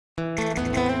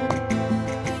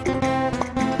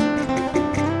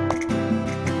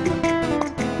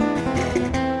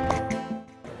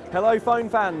Hello phone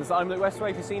fans, I'm Luke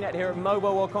Westray for CNET here at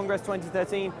Mobile World Congress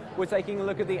 2013. We're taking a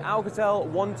look at the Alcatel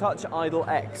One Touch Idol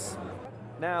X.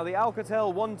 Now the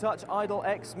Alcatel One Touch Idol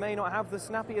X may not have the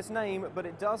snappiest name, but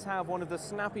it does have one of the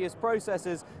snappiest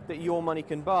processors that your money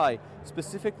can buy.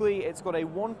 Specifically, it's got a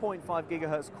 1.5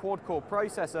 GHz quad-core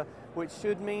processor, which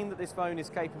should mean that this phone is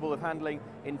capable of handling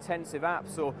intensive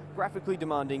apps or graphically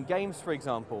demanding games, for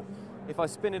example. If I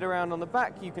spin it around on the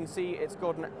back, you can see it's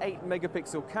got an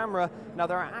 8-megapixel camera. Now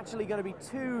there are actually going to be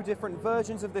two different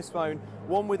versions of this phone,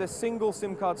 one with a single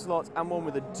SIM card slot and one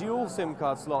with a dual SIM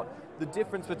card slot. The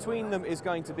difference between them is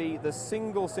going to be the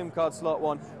single SIM card slot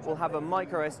one will have a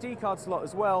micro SD card slot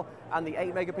as well and the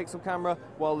 8-megapixel camera,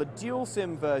 while the dual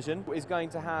SIM version is going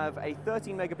to have a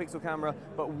 13-megapixel camera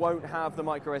but won't have the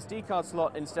micro SD card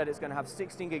slot. Instead, it's going to have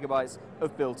 16 gigabytes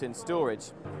of built-in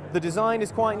storage. The design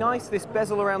is quite nice. This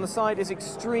bezel around the side is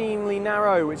extremely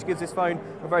narrow, which gives this phone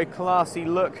a very classy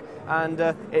look, and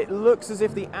it looks as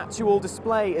if the actual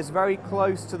display is very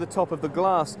close to the top of the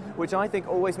glass, which I think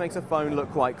always makes a phone look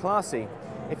quite classy.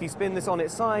 If you spin this on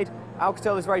its side,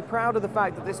 Alcatel is very proud of the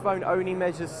fact that this phone only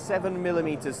measures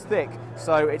 7mm thick,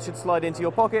 so it should slide into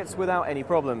your pockets without any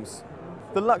problems.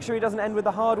 The luxury doesn't end with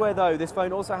the hardware though. This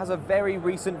phone also has a very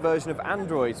recent version of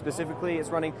Android. Specifically, it's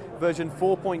running version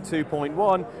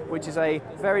 4.2.1, which is a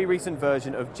very recent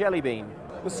version of Jelly Bean.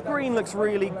 The screen looks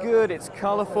really good, it's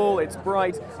colourful, it's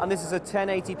bright, and this is a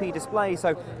 1080p display,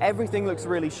 so everything looks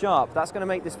really sharp. That's going to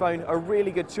make this phone a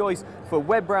really good choice for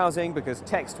web browsing because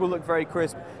text will look very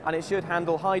crisp and it should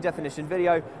handle high-definition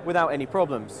video without any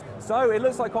problems. So it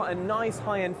looks like quite a nice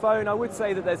high-end phone. I would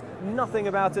say that there's nothing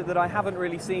about it that I haven't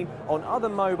really seen on other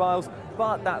mobiles,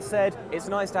 but that said, it's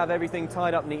nice to have everything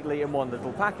tied up neatly in one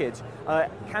little package.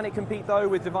 Can it compete though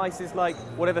with devices like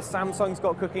whatever Samsung's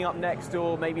got cooking up next,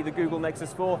 or maybe the Google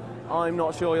Nexus 4? I'm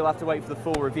not sure. You'll have to wait for the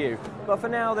full review. But for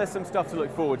now, there's some stuff to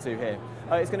look forward to here.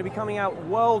 It's going to be coming out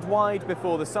worldwide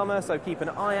before the summer, so keep an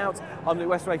eye out. I'm Luke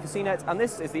Westray for CNET, and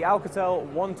this is the Alcatel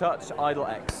One Touch Idol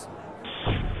X.